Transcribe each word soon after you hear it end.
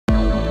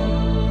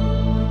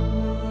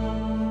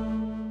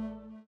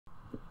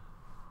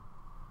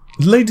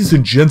Ladies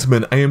and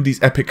gentlemen,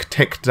 AMD's EPYC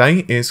Tech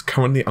Day is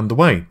currently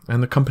underway,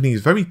 and the company is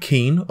very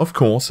keen, of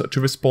course,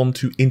 to respond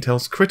to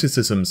Intel's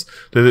criticisms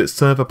that its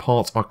server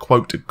parts are,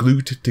 quote,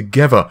 glued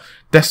together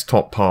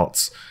desktop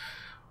parts.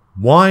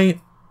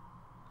 Why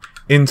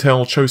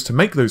Intel chose to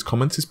make those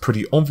comments is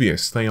pretty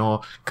obvious. They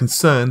are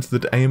concerned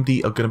that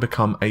AMD are going to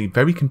become a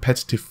very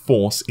competitive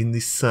force in the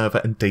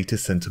server and data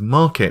center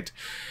market.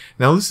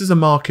 Now, this is a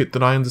market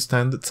that I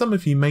understand that some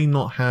of you may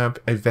not have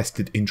a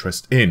vested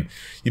interest in.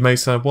 You may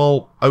say,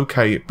 well,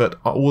 okay, but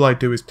all I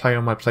do is play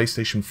on my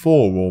PlayStation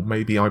 4, or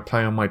maybe I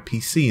play on my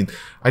PC, and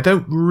I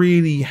don't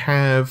really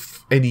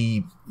have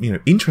any,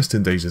 interest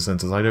in data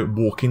centers. I don't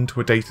walk into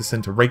a data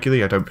center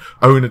regularly. I don't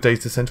own a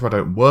data center. I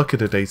don't work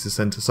at a data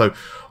center. So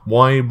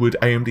why would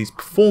AMD's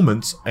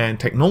performance and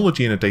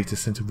technology in a data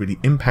center really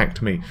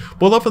impact me?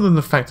 Well, other than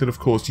the fact that, of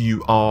course,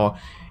 you are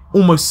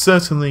almost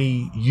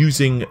certainly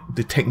using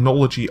the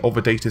technology of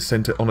a data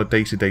center on a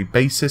day-to-day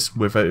basis,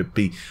 whether it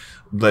be,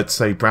 let's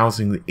say,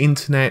 browsing the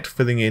internet,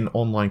 filling in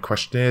online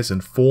questionnaires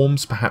and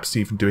forms, perhaps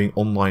even doing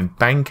online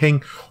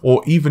banking,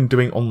 or even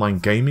doing online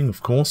gaming,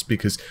 of course,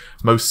 because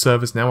most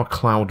servers now are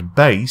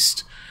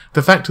cloud-based.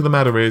 The fact of the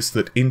matter is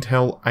that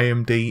Intel,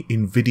 AMD,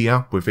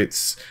 Nvidia, with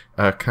its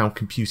cloud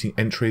computing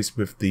entries,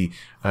 with the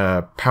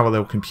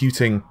parallel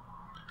computing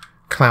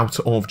clout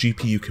of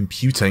GPU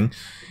computing,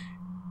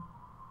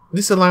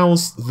 this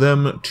allows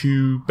them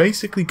to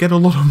basically get a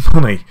lot of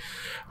money,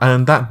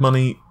 and that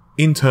money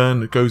in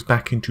turn goes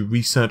back into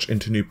research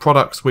into new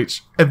products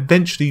which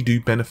eventually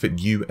do benefit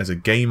you as a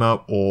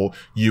gamer, or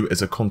you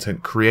as a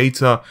content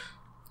creator,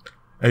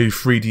 a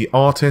 3D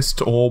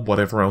artist, or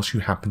whatever else you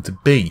happen to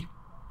be.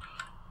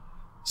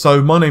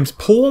 So my name's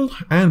Paul,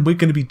 and we're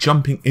going to be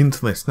jumping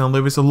into this. Now,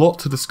 there is a lot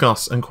to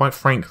discuss, and quite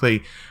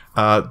frankly,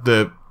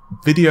 the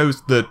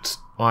videos that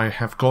I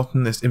have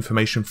gotten this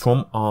information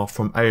from are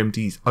from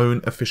AMD's own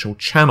official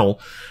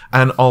channel,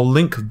 and I'll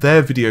link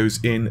their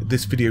videos in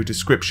this video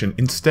description.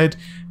 Instead,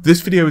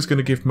 this video is going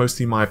to give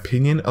mostly my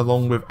opinion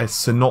along with a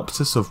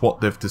synopsis of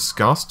what they've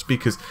discussed,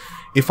 because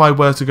if I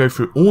were to go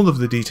through all of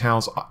the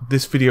details,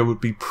 this video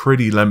would be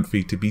pretty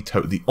lengthy, to be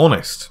totally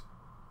honest.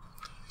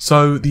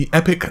 So the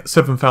EPYC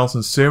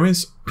 7000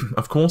 series,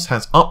 of course,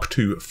 has up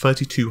to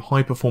 32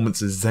 high-performance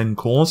Zen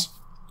cores,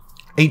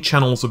 8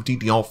 channels of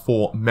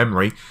DDR4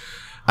 memory,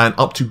 and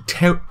up to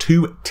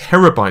 2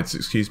 terabytes,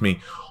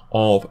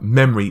 of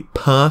memory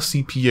per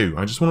CPU.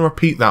 I just want to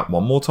repeat that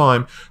one more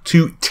time.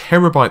 2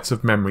 terabytes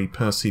of memory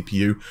per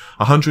CPU,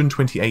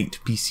 128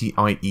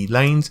 PCIe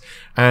lanes,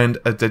 and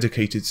a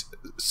dedicated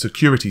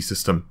security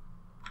system.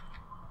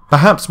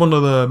 Perhaps one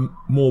of the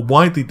more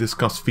widely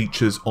discussed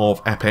features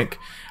of EPYC,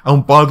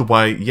 and by the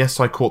way, yes,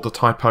 I caught the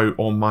typo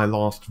on my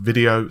last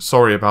video.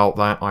 Sorry about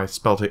that. I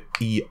spelled it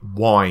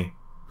EPYC.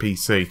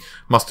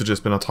 Must have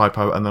just been a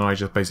typo, and then I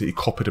just basically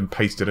copied and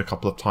pasted a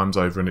couple of times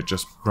over, and it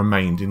just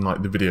remained in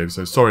like the video,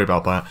 so sorry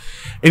about that.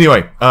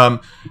 Anyway,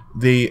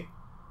 the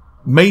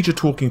major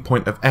talking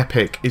point of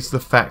EPYC is the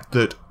fact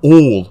that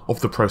all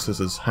of the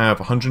processors have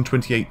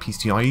 128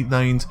 PCIe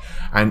lanes,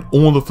 and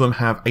all of them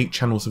have 8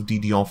 channels of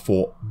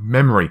DDR4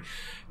 memory.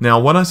 Now,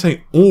 when I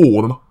say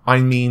all, I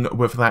mean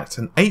whether that's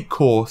an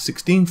 8-core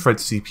 16-thread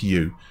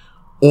CPU,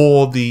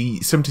 or the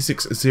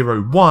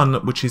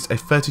 7601, which is a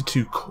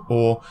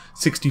 32-core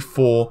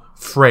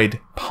 64-thread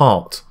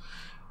part.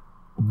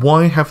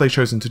 Why have they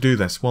chosen to do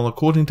this? Well,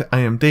 according to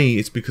AMD,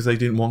 it's because they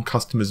didn't want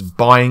customers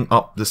buying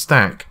up the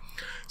stack.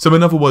 So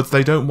in other words,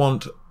 they don't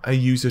want a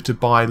user to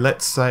buy,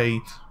 let's say,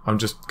 I'm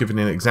just giving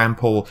an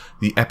example,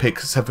 the EPYC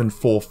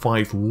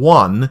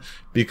 7451,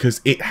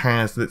 because it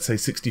has, let's say,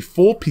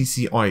 64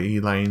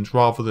 PCIe lanes,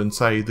 rather than,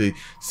 say, the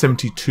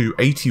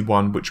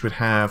 7281, which would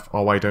have,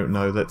 oh, I don't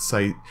know, let's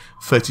say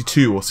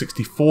 32 or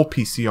 64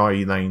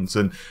 PCIe lanes,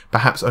 and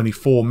perhaps only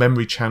 4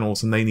 memory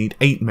channels, and they need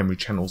 8 memory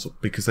channels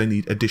because they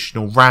need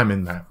additional RAM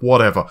in there,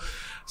 whatever.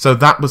 So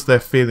that was their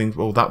feeling,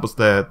 or that was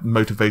their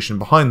motivation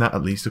behind that,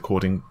 at least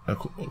according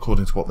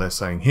to what they're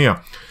saying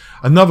here.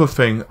 Another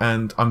thing,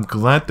 and I'm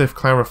glad they've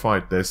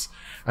clarified this,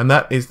 and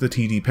that is the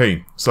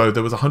TDP. So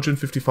there was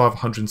 155,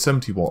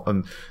 170 watt,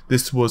 and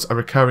this was a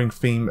recurring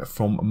theme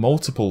from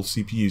multiple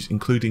CPUs,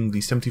 including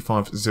the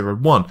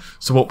 7501.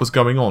 So what was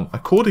going on?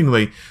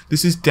 Accordingly,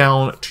 this is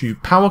down to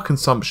power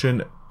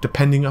consumption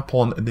depending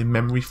upon the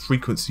memory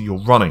frequency you're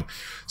running.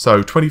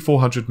 So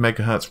 2400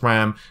 megahertz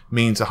RAM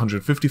means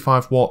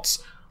 155 watts,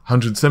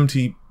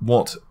 170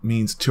 watt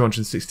means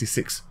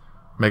 266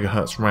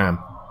 megahertz RAM.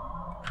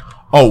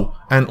 Oh,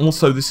 and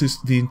also this is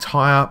the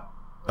entire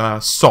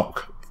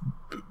SOC,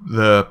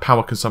 the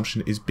power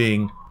consumption is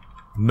being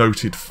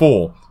noted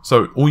for.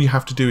 So all you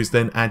have to do is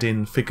then add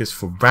in figures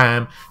for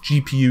RAM,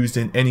 GPUs,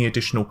 and any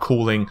additional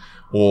cooling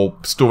or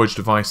storage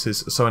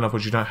devices. So in other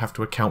words, you don't have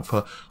to account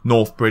for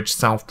North Bridge,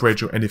 South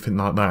Bridge, or anything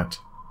like that.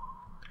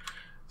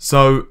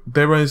 So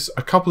there is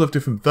a couple of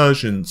different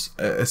versions,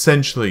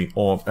 essentially,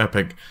 of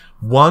EPYC.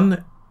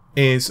 One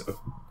is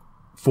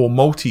for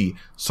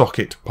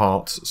multi-socket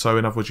parts. So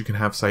in other words, you can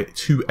have, say,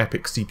 2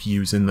 EPYC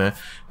CPUs in there.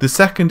 The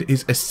second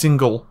is a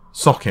single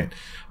socket.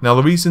 Now,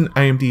 the reason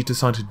AMD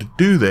decided to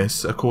do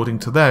this, according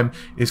to them,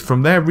 is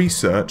from their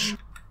research,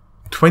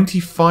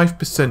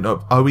 25%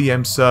 of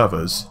OEM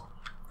servers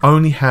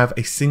only have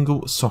a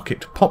single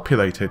socket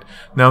populated.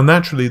 Now,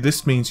 naturally,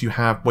 this means you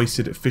have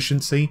wasted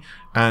efficiency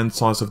and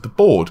size of the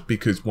board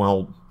because,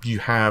 well, you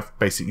have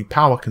basically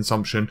power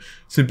consumption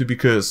simply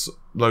because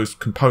those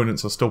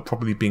components are still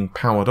probably being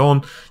powered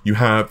on. You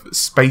have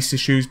space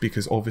issues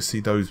because obviously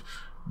those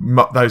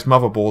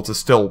motherboards are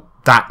still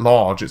that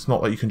large. It's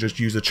not like you can just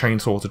use a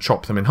chainsaw to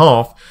chop them in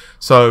half.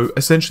 So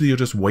essentially you're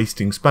just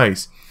wasting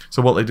space.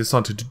 So what they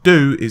decided to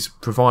do is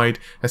provide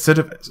a set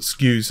of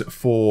SKUs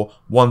for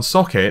one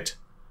socket,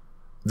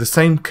 the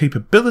same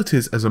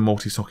capabilities as a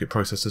multi-socket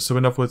processor. So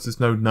in other words, there's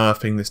no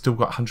nerfing, they've still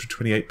got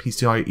 128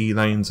 PCIe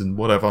lanes and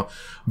whatever,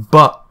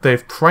 but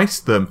they've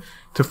priced them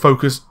to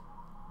focus,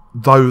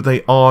 though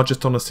they are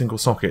just on a single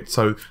socket.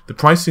 So the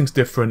pricing's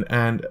different,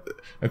 and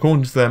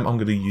according to them, I'm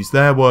going to use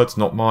their words,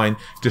 not mine,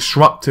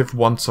 disruptive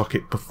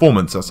one-socket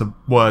performance. That's a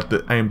word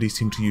that AMD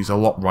seem to use a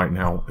lot right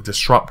now,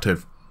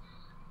 disruptive.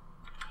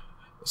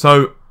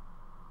 So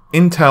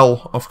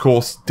Intel, of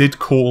course, did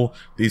call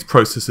these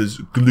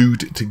processors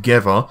glued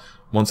together.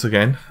 Once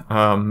again,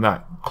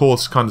 that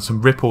caused kind of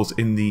some ripples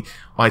in the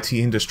IT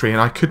industry,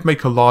 and I could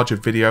make a larger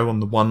video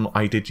on the one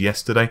I did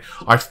yesterday.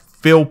 I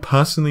feel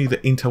personally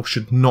that Intel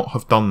should not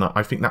have done that.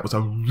 I think that was a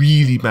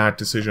really bad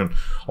decision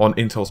on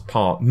Intel's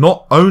part.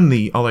 Not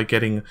only are they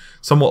getting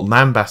somewhat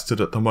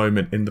lambasted at the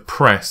moment in the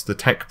press, the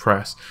tech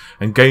press,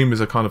 and gamers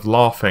are kind of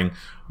laughing,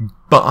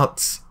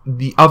 but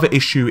the other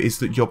issue is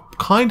that you're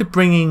kind of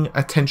bringing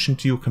attention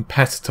to your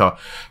competitor,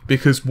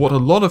 because what a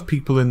lot of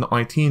people in the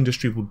IT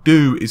industry will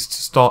do is to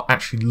start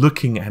actually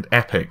looking at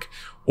EPYC,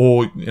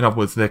 or in other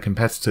words, their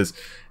competitors,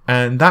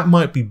 and that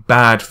might be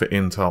bad for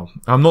Intel.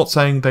 I'm not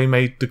saying they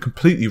made the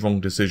completely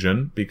wrong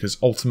decision, because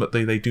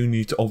ultimately they do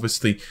need to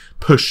obviously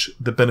push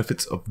the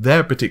benefits of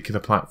their particular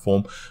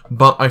platform,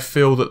 but I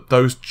feel that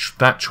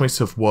that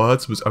choice of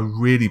words was a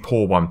really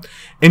poor one.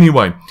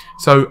 Anyway,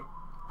 so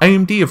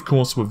AMD, of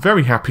course, were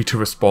very happy to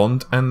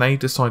respond, and they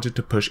decided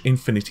to push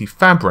Infinity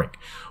Fabric,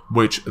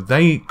 which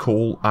they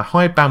call a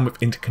high bandwidth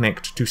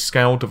interconnect to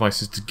scale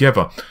devices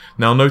together.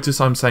 Now notice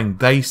I'm saying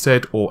they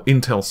said or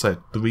Intel said.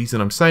 The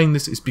reason I'm saying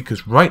this is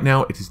because right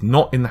now it is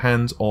not in the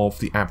hands of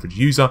the average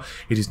user.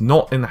 It is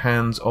not in the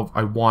hands of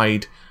a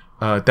wide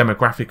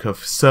demographic of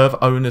server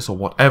owners or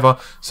whatever.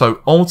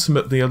 So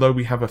ultimately, although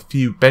we have a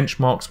few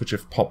benchmarks which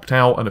have popped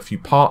out and a few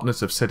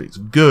partners have said it's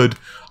good,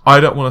 I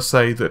don't want to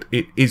say that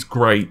it is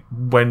great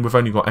when we've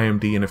only got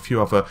AMD and a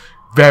few other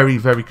very,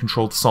 very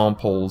controlled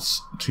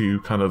samples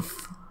to kind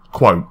of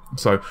quote.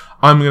 So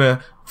I'm going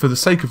to, for the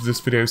sake of this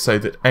video, say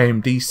that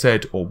AMD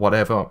said or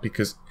whatever,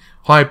 because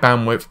high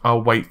bandwidth,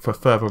 I'll wait for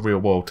further real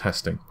world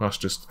testing. That's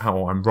just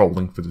how I'm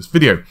rolling for this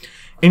video.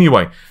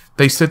 Anyway,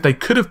 they said they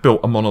could have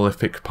built a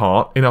monolithic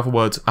part, in other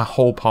words, a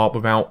whole part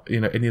without, you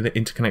know, any of the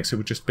interconnects. It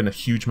would just been a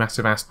huge,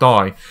 massive ass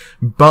die.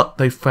 But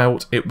they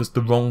felt it was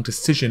the wrong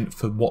decision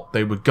for what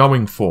they were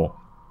going for.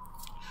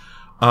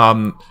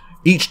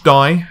 Each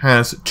die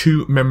has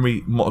 2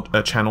 memory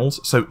channels,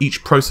 so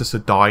each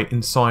processor die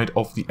inside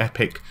of the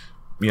EPYC,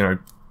 you know,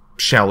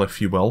 shell, if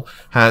you will,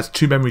 has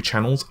 2 memory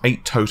channels,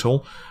 8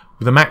 total.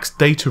 The max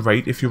data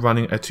rate, if you're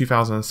running a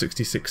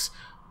 2066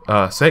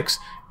 6,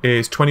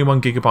 is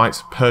 21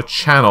 gigabytes per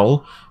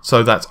channel,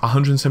 so that's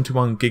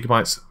 171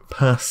 gigabytes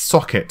per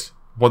socket.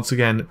 Once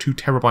again, 2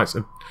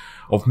 terabytes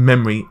of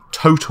memory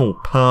total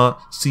per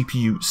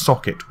CPU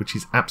socket, which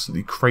is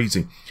absolutely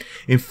crazy.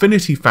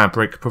 Infinity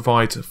Fabric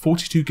provides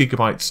 42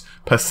 gigabytes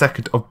per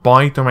second of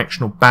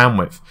bi-directional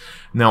bandwidth.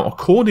 Now,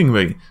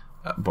 accordingly,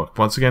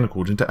 once again,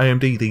 according to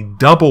AMD, they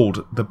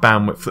doubled the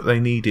bandwidth that they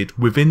needed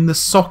within the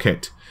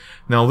socket.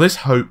 Now this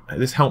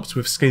helps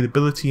with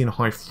scalability and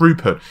high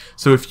throughput.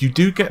 So if you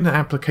do get an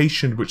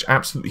application which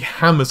absolutely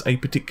hammers a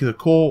particular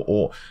core,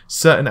 or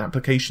certain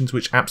applications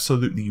which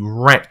absolutely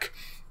wreck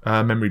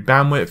memory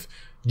bandwidth,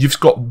 you've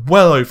got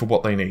well over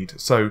what they need.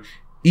 So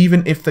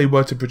even if they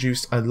were to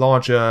produce a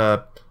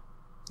larger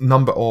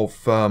number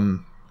of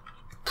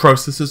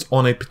processors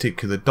on a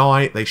particular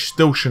die, they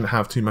still shouldn't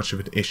have too much of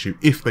an issue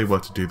if they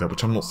were to do that,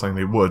 which I'm not saying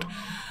they would.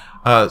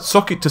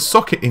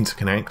 Socket-to-socket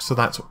interconnect, so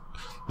that's,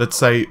 let's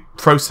say,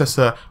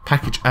 processor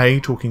package A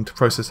talking to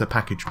processor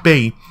package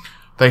B.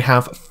 They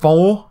have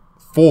four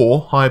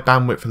high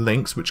bandwidth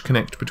links which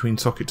connect between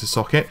socket to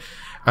socket,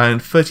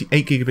 and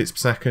 38 gigabits per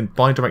second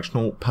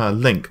bidirectional per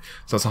link.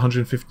 So that's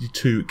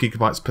 152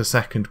 gigabytes per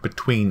second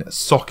between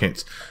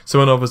sockets.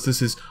 So in other words,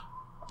 this is,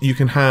 you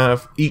can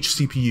have each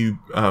CPU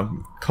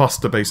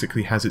cluster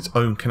basically has its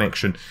own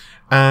connection.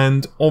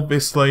 And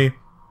obviously,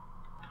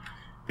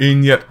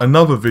 in yet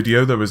another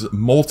video, there was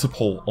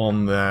multiple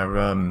on their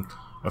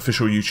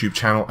official YouTube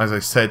channel, as I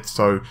said,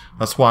 so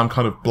that's why I'm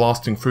kind of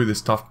blasting through this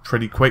stuff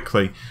pretty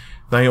quickly.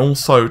 they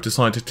also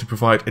decided to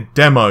provide a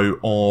demo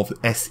of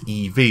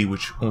SEV,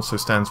 which also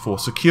stands for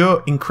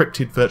Secure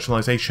Encrypted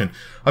Virtualization.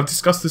 I've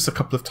discussed this a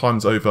couple of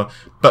times over,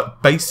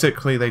 but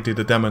basically they did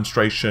a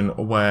demonstration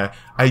where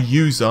a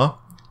user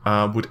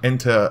would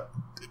enter,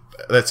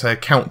 let's say,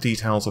 account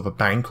details of a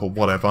bank or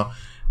whatever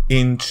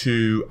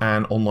into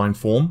an online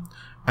form.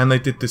 And they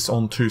did this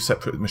on 2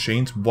 separate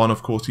machines, one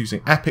of course using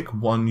EPYC,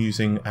 one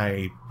using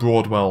a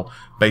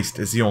Broadwell-based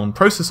Xeon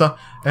processor,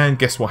 and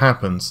guess what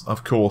happens?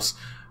 Of course,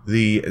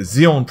 the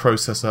Xeon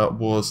processor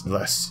was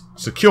less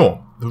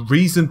secure. The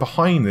reason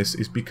behind this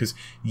is because,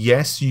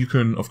 yes, you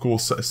can of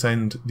course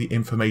send the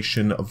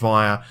information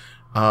via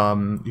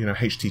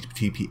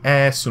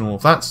HTTPS and all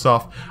of that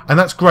stuff, and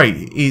that's great.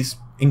 It is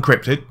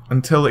encrypted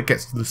until it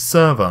gets to the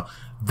server.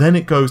 Then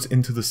it goes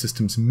into the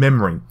system's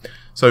memory.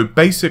 So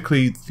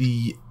basically,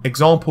 the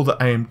example that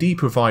AMD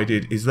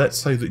provided is, let's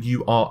say that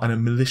you are a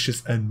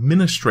malicious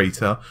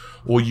administrator,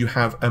 or you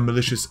have a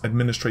malicious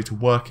administrator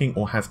working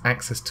or has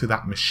access to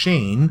that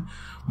machine.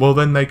 Well,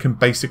 then they can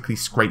basically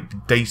scrape the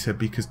data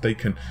because they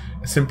can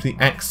simply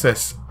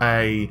access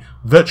a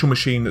virtual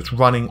machine that's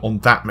running on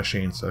that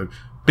machine. So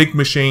big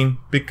machine,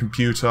 big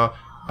computer,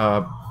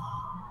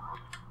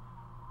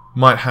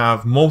 might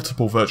have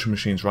multiple virtual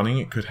machines running.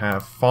 It could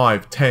have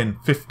 5, 10,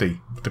 50,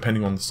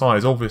 depending on the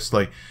size,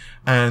 obviously.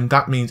 And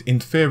that means,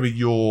 in theory,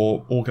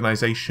 your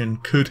organization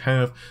could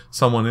have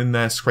someone in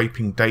there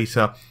scraping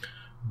data.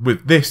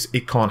 With this,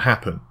 it can't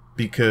happen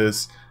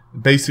because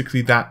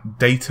basically that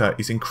data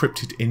is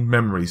encrypted in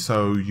memory.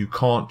 So you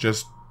can't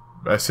just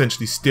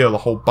essentially steal a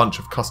whole bunch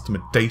of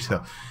customer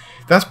data.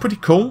 That's pretty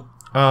cool.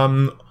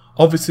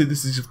 Obviously,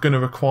 this is going to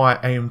require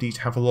AMD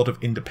to have a lot of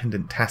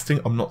independent testing.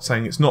 I'm not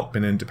saying it's not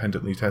been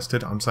independently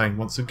tested. I'm saying,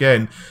 once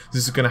again,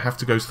 this is going to have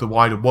to go to the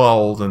wider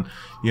world and,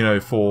 you know,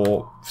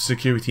 for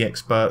security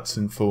experts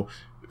and for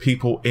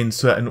people in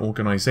certain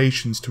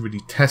organizations to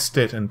really test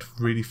it and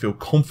really feel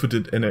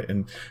confident in it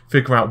and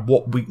figure out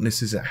what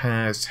weaknesses it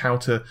has, how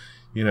to,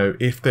 you know,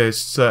 if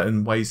there's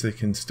certain ways they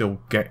can still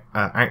get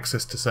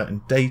access to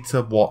certain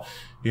data, what,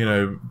 you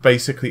know,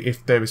 basically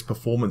if there is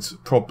performance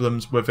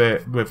problems with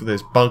it, whether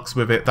there's bugs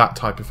with it, that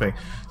type of thing.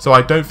 So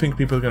I don't think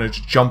people are going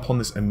to jump on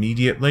this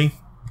immediately.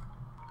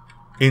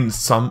 In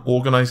some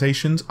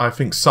organizations, I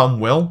think some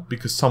will,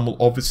 because some will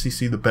obviously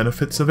see the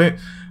benefits of it,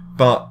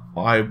 but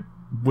I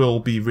will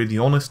be really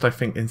honest, I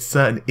think in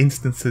certain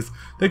instances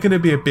they're going to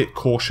be a bit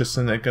cautious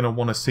and they're going to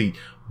want to see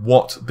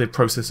what the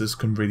processors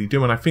can really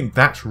do, and I think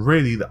that's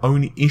really the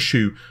only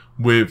issue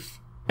with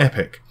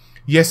EPYC.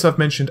 Yes, I've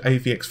mentioned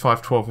AVX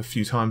 512 a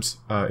few times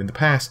in the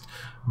past,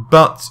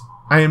 but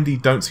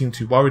AMD don't seem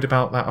too worried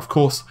about that. Of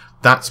course,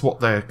 that's what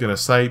they're going to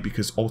say,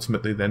 because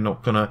ultimately they're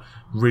not going to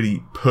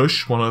really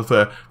push one of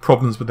the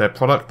problems with their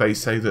product. They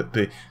say that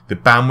the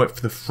bandwidth,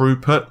 the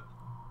throughput,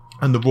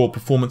 and the raw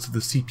performance of the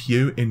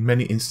CPU in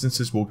many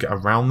instances will get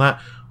around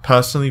that.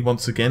 Personally,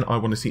 once again, I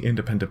want to see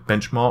independent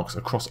benchmarks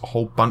across a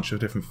whole bunch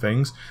of different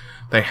things.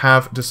 They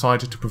have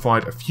decided to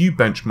provide a few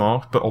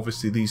benchmarks, but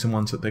obviously these are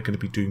ones that they're going to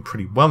be doing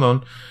pretty well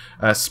on.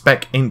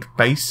 Spec Inc.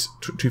 Base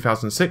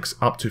 2006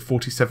 up to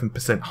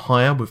 47%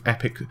 higher with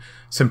EPYC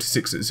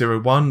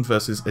 7601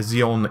 versus a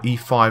Xeon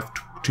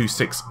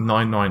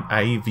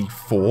E52699A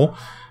V4.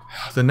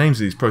 The names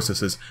of these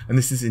processors, and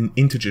this is in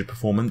integer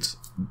performance.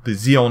 The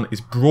Xeon is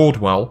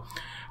Broadwell,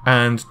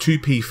 and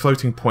 2P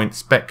floating point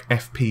spec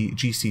FP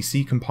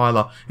GCC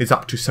compiler is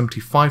up to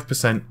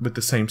 75% with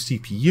the same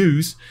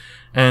CPUs,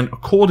 and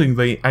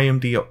accordingly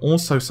AMD are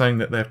also saying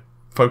that they're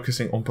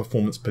focusing on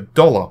performance per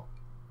dollar.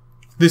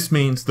 This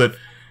means that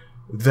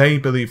they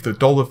believe the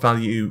dollar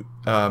value,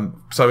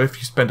 so if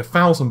you spend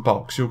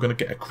 $1,000, you're going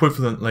to get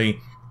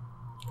equivalently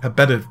a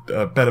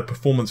better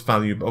performance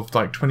value of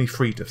like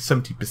 23 to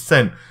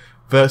 70%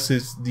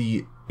 versus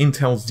the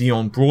Intel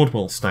Xeon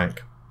Broadwell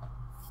stack.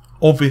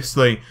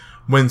 Obviously,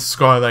 when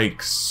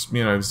Skylakes,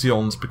 you know,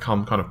 Xeons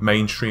become kind of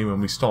mainstream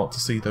and we start to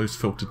see those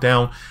filter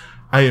down,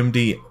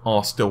 AMD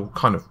are still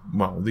kind of,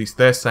 well, at least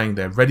they're saying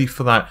they're ready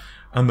for that,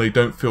 and they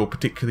don't feel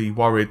particularly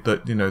worried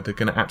that, you know, they're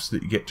going to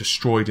absolutely get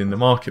destroyed in the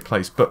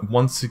marketplace. But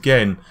once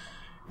again,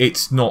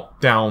 it's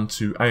not down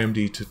to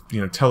AMD to,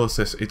 you know, tell us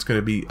this. It's going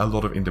to be a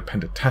lot of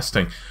independent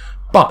testing.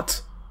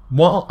 But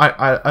while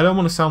I don't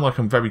want to sound like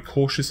I'm very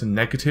cautious and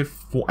negative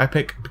for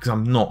EPYC, because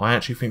I'm not. I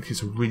actually think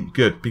it's really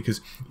good,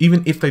 because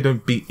even if they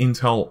don't beat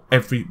Intel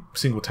every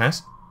single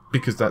test,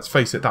 because let's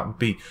face it, that would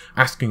be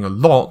asking a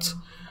lot,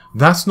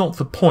 that's not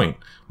the point.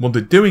 What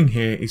they're doing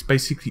here is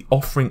basically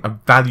offering a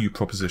value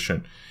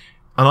proposition.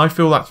 And I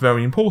feel that's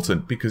very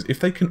important, because if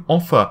they can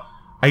offer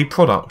a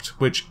product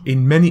which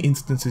in many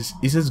instances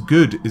is as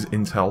good as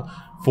Intel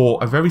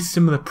for a very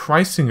similar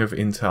pricing of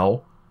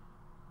Intel,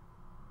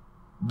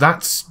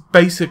 that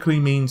basically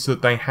means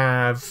that they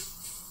have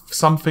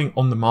something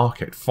on the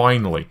market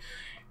finally.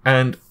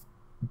 And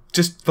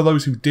just for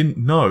those who didn't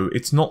know,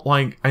 it's not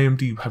like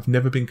AMD have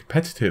never been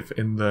competitive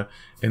in the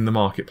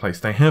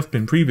marketplace. They have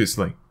been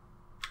previously.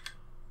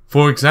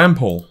 For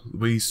example,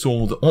 we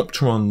saw the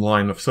Opteron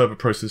line of server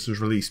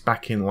processors released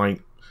back in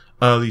like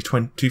early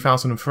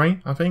 2003,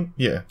 I think?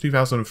 Yeah,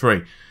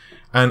 2003.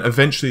 and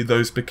eventually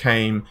those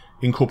became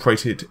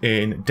incorporated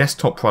in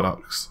desktop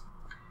products.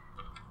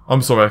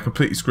 I'm sorry, I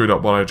completely screwed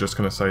up what I was just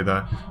going to say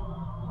there.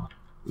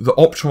 The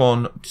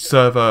Opteron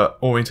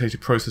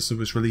server-orientated processor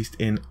was released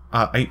in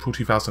April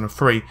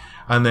 2003,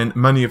 and then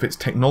many of its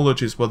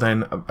technologies were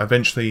then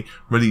eventually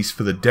released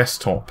for the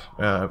desktop,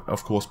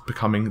 of course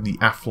becoming the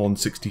Athlon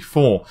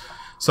 64.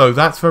 So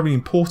that's very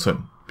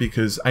important,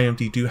 because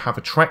AMD do have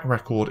a track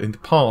record in the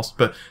past,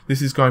 but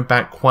this is going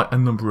back quite a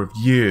number of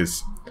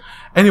years.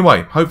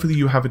 Anyway, hopefully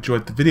you have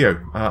enjoyed the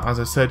video. As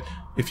I said,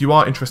 if you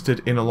are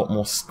interested in a lot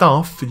more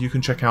stuff, you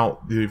can check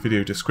out the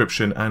video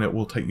description and it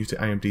will take you to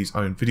AMD's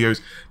own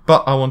videos.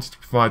 But I wanted to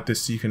provide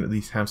this so you can at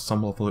least have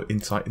some level of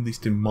insight, at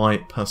least in my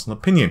personal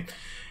opinion.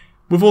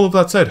 With all of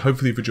that said,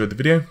 hopefully you've enjoyed the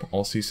video.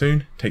 I'll see you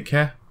soon. Take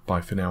care.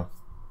 Bye for now.